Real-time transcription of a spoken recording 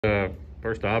Uh,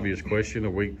 First obvious question: a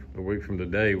week from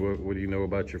today, what do you know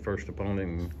about your first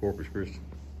opponent in Corpus Christi?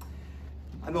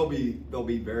 I know they'll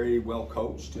be very well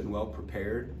coached and well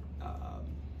prepared. Got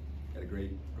a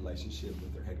great relationship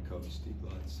with their head coach Steve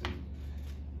Lutz, and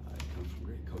comes from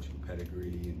great coaching pedigree,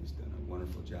 and he's done a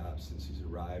wonderful job since he's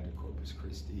arrived at Corpus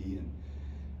Christi. And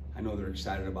I know they're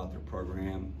excited about their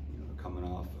program. They're coming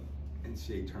off an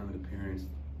NCAA tournament appearance.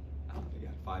 They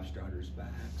got 5 starters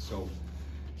back, so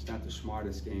it's not the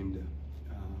smartest game to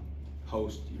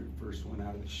host your first one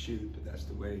out of the chute, but that's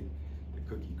the way the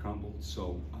cookie crumbled.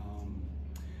 So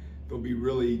they'll be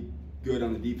really good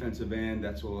on the defensive end.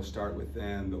 That's what we'll start with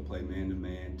them. They'll play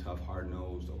man-to-man, tough,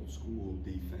 hard-nosed, old-school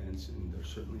defense, and they're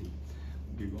certainly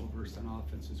be well-versed on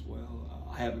offense as well.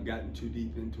 I haven't gotten too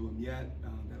deep into them yet.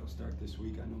 That'll start this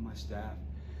week. I know my staff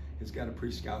has got a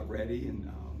pre-scout ready, and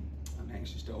I'm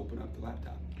anxious to open up the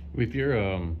laptop. With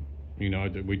your,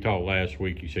 we talked last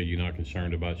week. You said you're not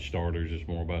concerned about starters. It's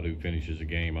more about who finishes the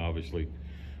game, obviously.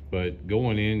 But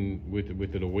going in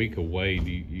with it a week away,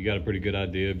 you got a pretty good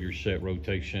idea of your set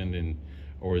rotation,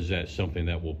 or is that something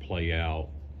that will play out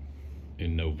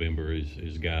in November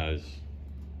as guys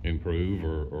improve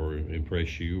or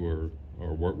impress you or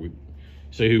work with,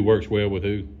 see who works well with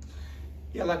who?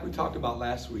 Yeah, like we talked about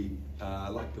last week, I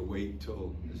like to wait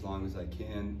till as long as I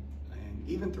can, and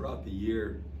even throughout the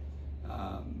year,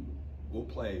 we'll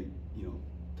play,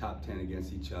 top 10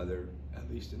 against each other.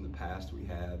 At least in the past, we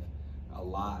have a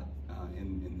lot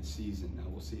in the season. Now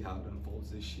we'll see how it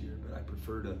unfolds this year, but I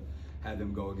prefer to have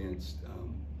them go against,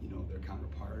 their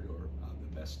counterpart or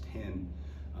the best 10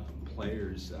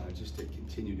 players, just to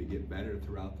continue to get better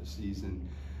throughout the season.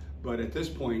 But at this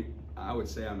point, I would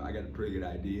say I got a pretty good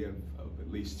idea of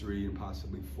at least 3 and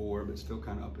possibly 4, but still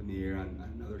kind of up in the air on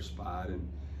another spot. And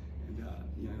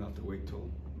I'll have to wait till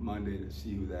Monday to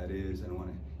see who that is. I don't want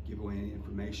to give away any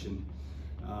information.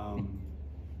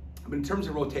 But in terms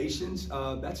of rotations,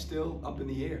 that's still up in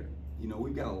the air.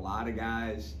 We've got a lot of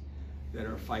guys that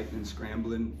are fighting and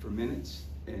scrambling for minutes,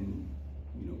 and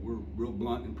we're real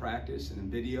blunt in practice and in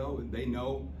video, and they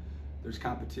know there's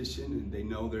competition, and they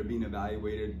know they're being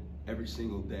evaluated every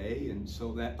single day, and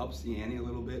so that ups the ante a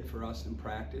little bit for us in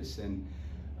practice. And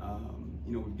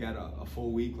we've got a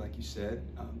full week, like you said,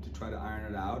 to try to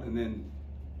iron it out, and then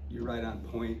you're right on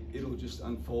point. It'll just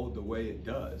unfold the way it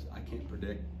does. I can't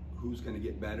predict who's going to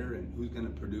get better and who's going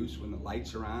to produce when the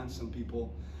lights are on. Some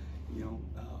people,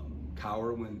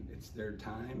 cower when it's their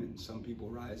time, and some people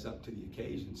rise up to the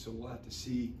occasion. So we'll have to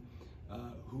see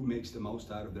who makes the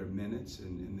most out of their minutes,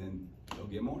 and then they'll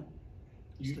get more.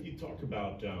 You talked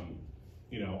about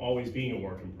always being a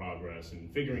work in progress and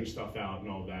figuring stuff out and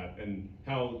all that, and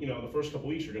how the first couple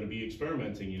weeks you're going to be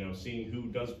experimenting, seeing who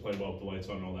does play well with the lights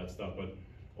on and all that stuff. But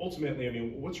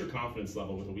ultimately, what's your confidence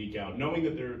level with a week out, knowing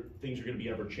that things are going to be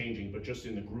ever changing, but just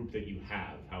in the group that you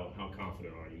have, how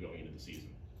confident are you going into the season?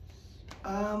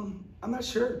 I'm not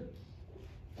sure.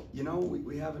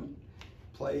 We haven't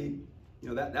played.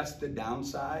 That's the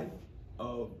downside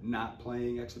of not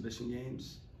playing exhibition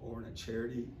games or in a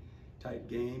charity type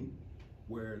game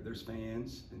where there's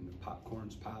fans and the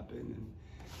popcorn's popping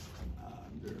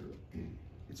and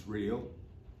it's real.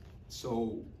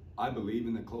 So I believe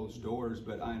in the closed doors,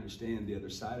 but I understand the other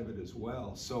side of it as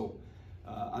well. So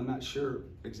I'm not sure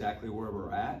exactly where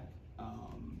we're at.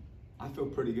 I feel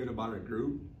pretty good about our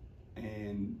group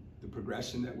and the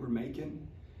progression that we're making.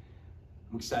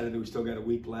 I'm excited that we still got a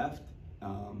week left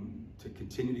to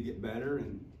continue to get better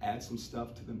and add some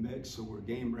stuff to the mix, so we're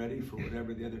game ready for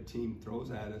whatever the other team throws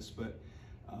at us. But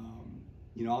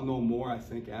I'll know more, I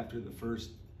think, after the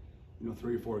first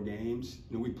 3 or 4 games.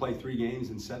 We play 3 games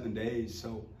in 7 days,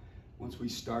 so once we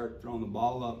start throwing the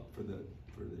ball up for the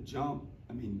jump,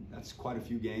 that's quite a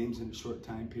few games in a short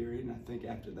time period. And I think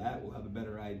after that, we'll have a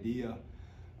better idea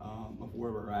of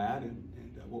where we're at and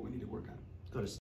what we need to work on.